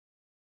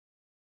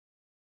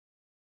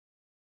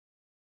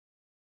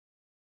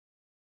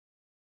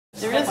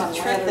There is a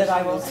trick that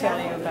I will tell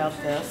you about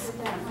this.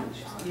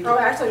 Oh,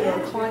 actually,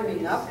 we're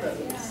climbing up the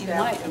You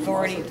might have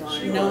already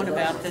known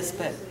about this,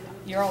 but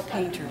you're all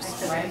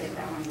painters, right?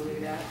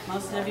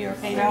 Most of you are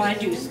painters? Well, I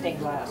do stained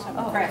glass. I'm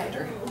a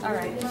crafter. All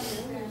right.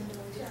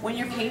 When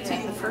you're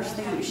painting, the first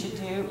thing you should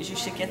do is you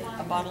should get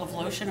a bottle of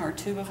lotion or a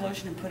tube of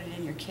lotion and put it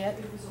in your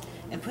kit.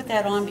 And put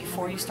that on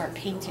before you start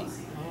painting,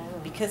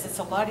 because it's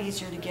a lot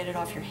easier to get it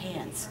off your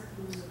hands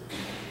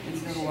when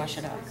you go to wash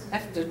it up. I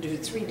have to do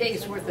 3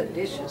 days worth of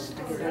dishes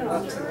to get it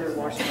off, so they're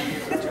washing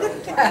it all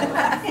the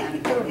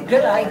time.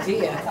 Good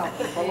idea. I'll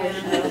put the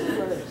lotion on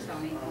first.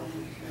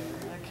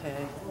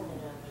 Okay.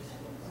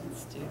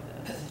 Let's do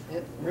this.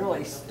 It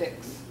really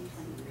sticks.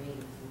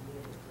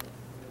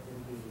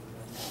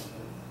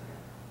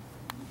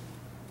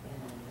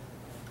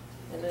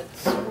 And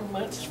it's so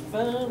much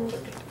fun.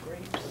 Look at the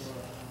grapes.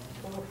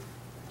 Oh,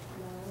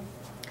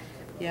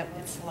 Yep,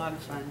 it's a lot of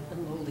fun.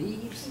 and the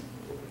leaves.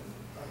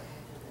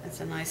 It's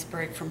a nice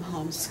break from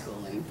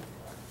homeschooling.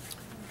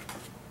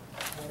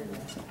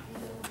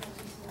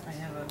 I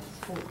have a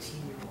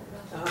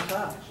 14-year-old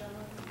Uh-huh.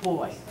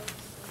 boy.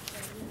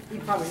 He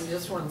probably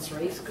just wants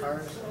race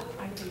cars.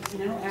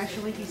 You know,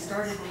 actually, he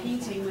started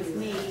painting with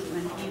me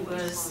when he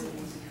was,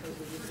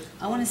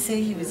 I want to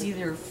say he was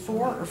either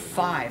 4 or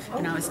 5,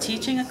 and I was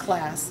teaching a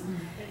class,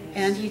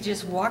 and he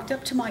just walked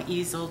up to my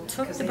easel,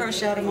 took the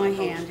brush out of my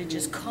hand, and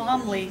just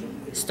calmly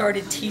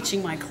started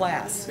teaching my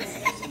class.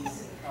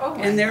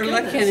 And they're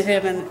looking at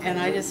him, and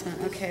I just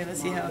went, okay,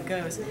 let's see how it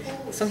goes.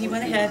 So he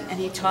went ahead and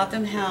he taught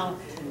them how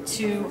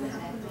to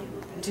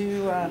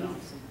do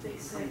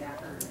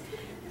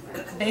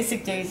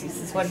basic daisies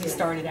is what he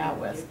started out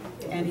with.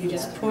 And you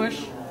just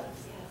push,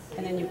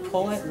 and then you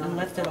pull it and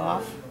lift it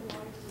off,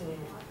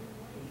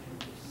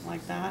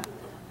 like that.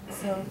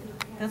 So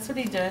that's what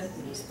he did.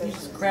 He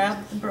just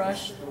grabbed the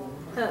brush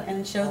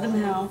and showed them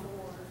how.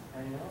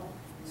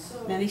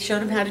 Then he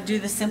showed them how to do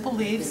the simple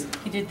leaves.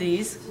 He did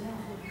these.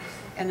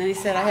 And then he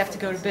said, I have to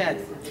go to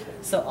bed.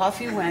 So off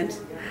he went,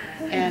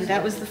 and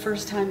that was the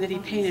first time that he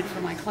painted for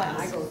my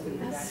class.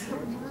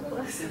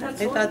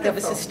 They thought that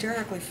was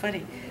hysterically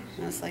funny.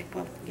 And I was like,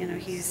 well, you know,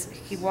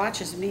 he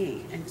watches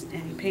me,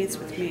 and he paints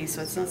with me,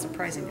 so it's not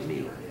surprising to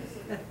me.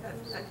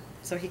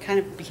 So he kind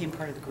of became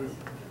part of the group.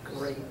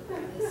 Great.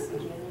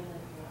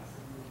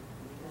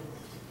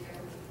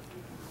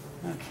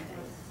 Okay.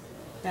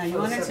 Now, you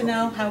wanted to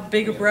know how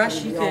big a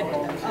brush you could,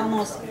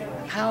 almost,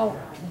 how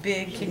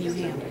big can you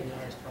handle?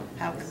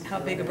 How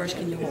big a brush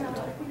can you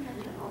hold?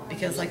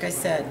 Because like I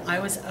said, I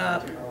was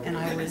up and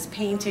I was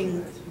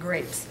painting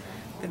grapes.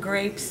 The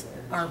grapes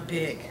are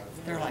big.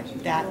 They're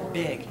like that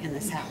big in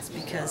this house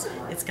because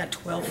it's got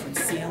 12-foot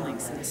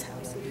ceilings in this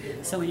house.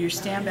 So when you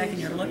stand back and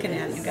you're looking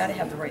at it, you got to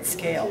have the right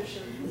scale.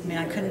 I mean,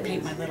 I couldn't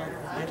paint my little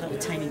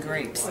tiny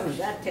grapes. Oh,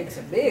 that takes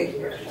a big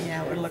brush.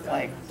 Yeah, it would look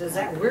like. Does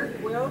that work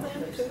well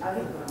then, too?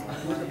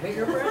 With a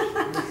bigger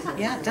brush?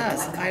 Yeah, it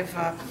does.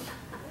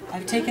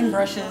 I've taken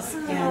brushes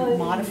and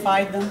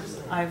modified them.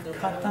 I've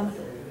cut them.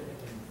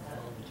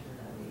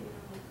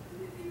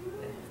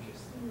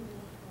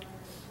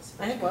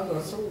 I have one of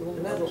those little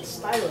metal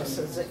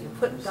styluses that you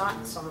put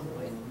dots on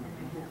with.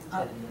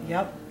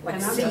 Yep.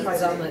 Like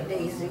seeds on a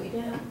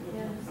daisy.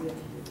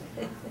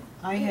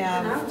 I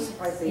have,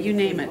 you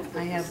name it.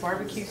 I have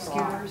barbecue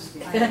skewers.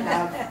 I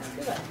have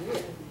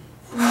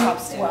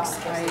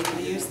chopsticks. I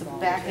use the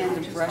back end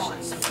of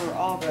brushes for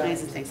all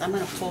kinds of things. I'm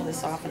going to pull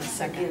this off in a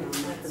second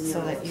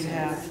so that you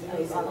have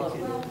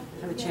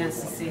a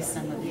chance to see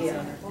some of these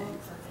other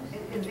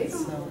things.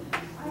 So,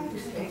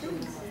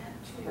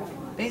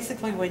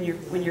 basically, when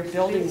you're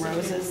building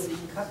roses,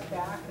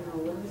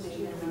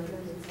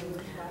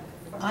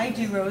 I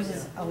do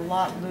roses a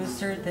lot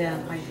looser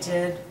than I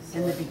did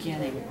in the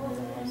beginning,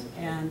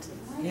 and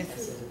I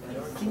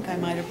think I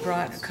might have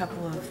brought a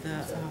couple of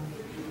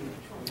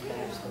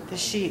the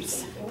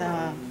sheets.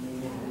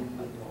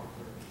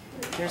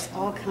 There's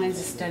all kinds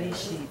of study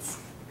sheets,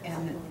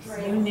 and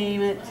you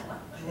name it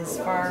as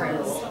far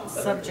as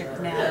subject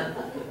matter,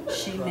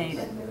 she made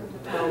it.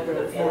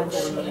 And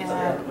she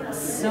had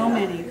so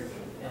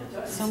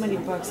many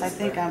books. I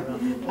think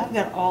I've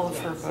got all of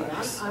her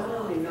books.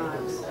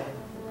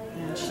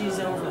 And she's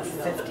over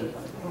 50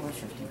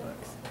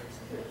 books.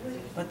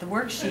 But the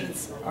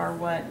worksheets are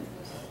what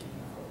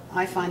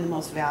I find the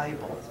most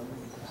valuable.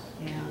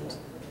 And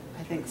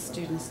I think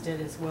students did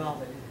as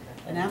well.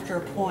 And after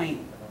a point,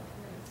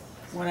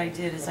 what I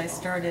did is I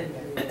started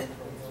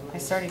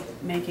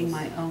making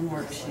my own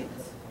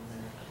worksheets.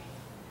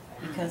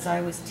 Because I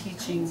was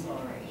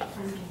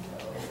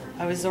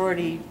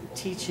already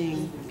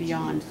teaching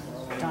beyond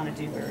Donna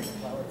Dewberry.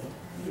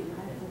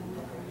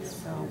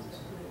 So,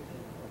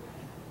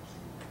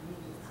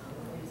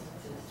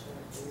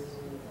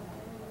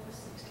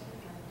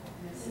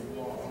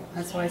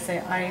 that's why I say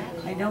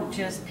I don't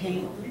just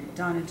paint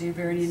Donna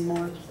Dewberry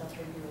anymore.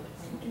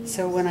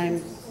 So when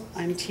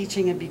I'm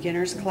teaching a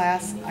beginner's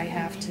class, I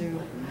have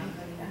to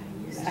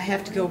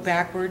go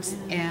backwards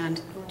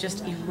and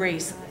just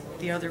erase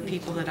the other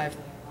people that I've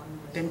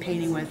been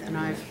painting with, and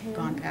I've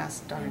gone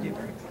past Donna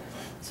Dewberry.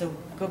 So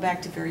go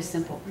back to very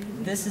simple.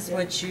 This is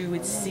what you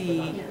would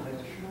see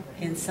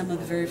in some of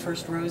the very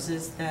first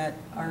roses that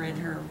are in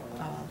her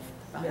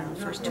I don't know,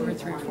 first 2 or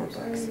 3 or 4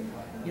 books.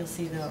 You'll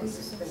see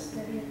those.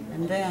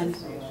 And then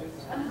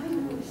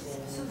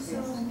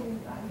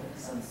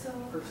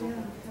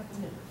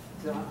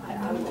So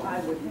I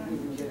wouldn't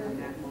even get on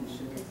that one.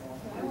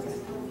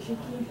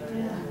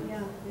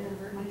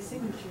 my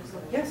signatures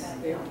look Yes,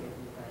 they are.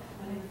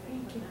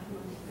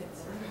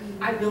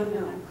 I don't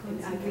know.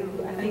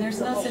 And there's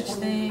no such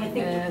thing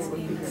as a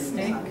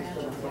mistake.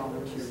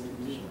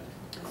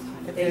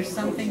 If there's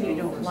something you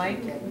don't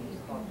like,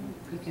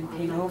 you can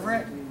paint over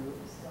it.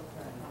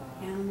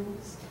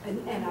 Animals.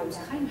 And I was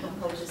kind of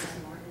focused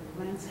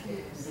on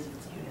landscapes. The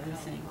other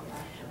thing.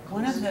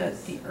 One of the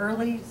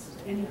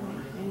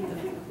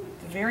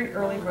very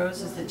early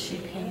roses that she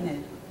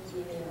painted,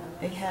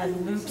 they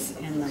had loops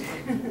in them.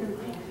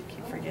 I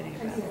keep forgetting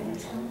about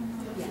it.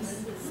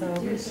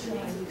 So you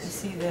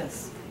see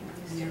this,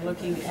 and you're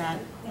looking at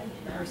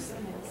her. So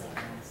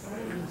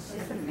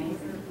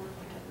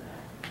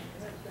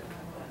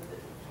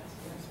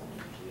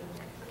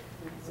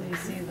you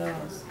see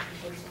those.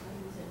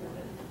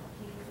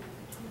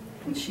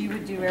 And she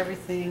would do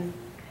everything.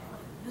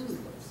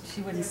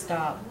 She wouldn't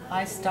stop.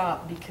 I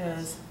stopped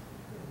because,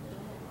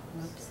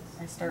 whoops,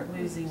 I start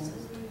losing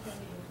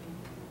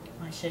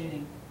my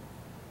shading.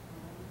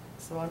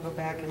 So I'll go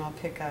back and I'll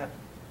pick up.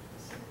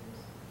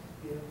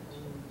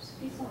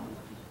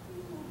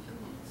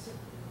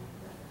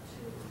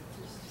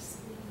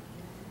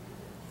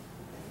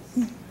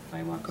 If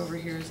I walk over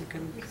here, is it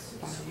going to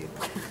bother you?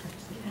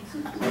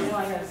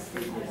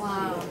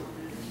 Wow.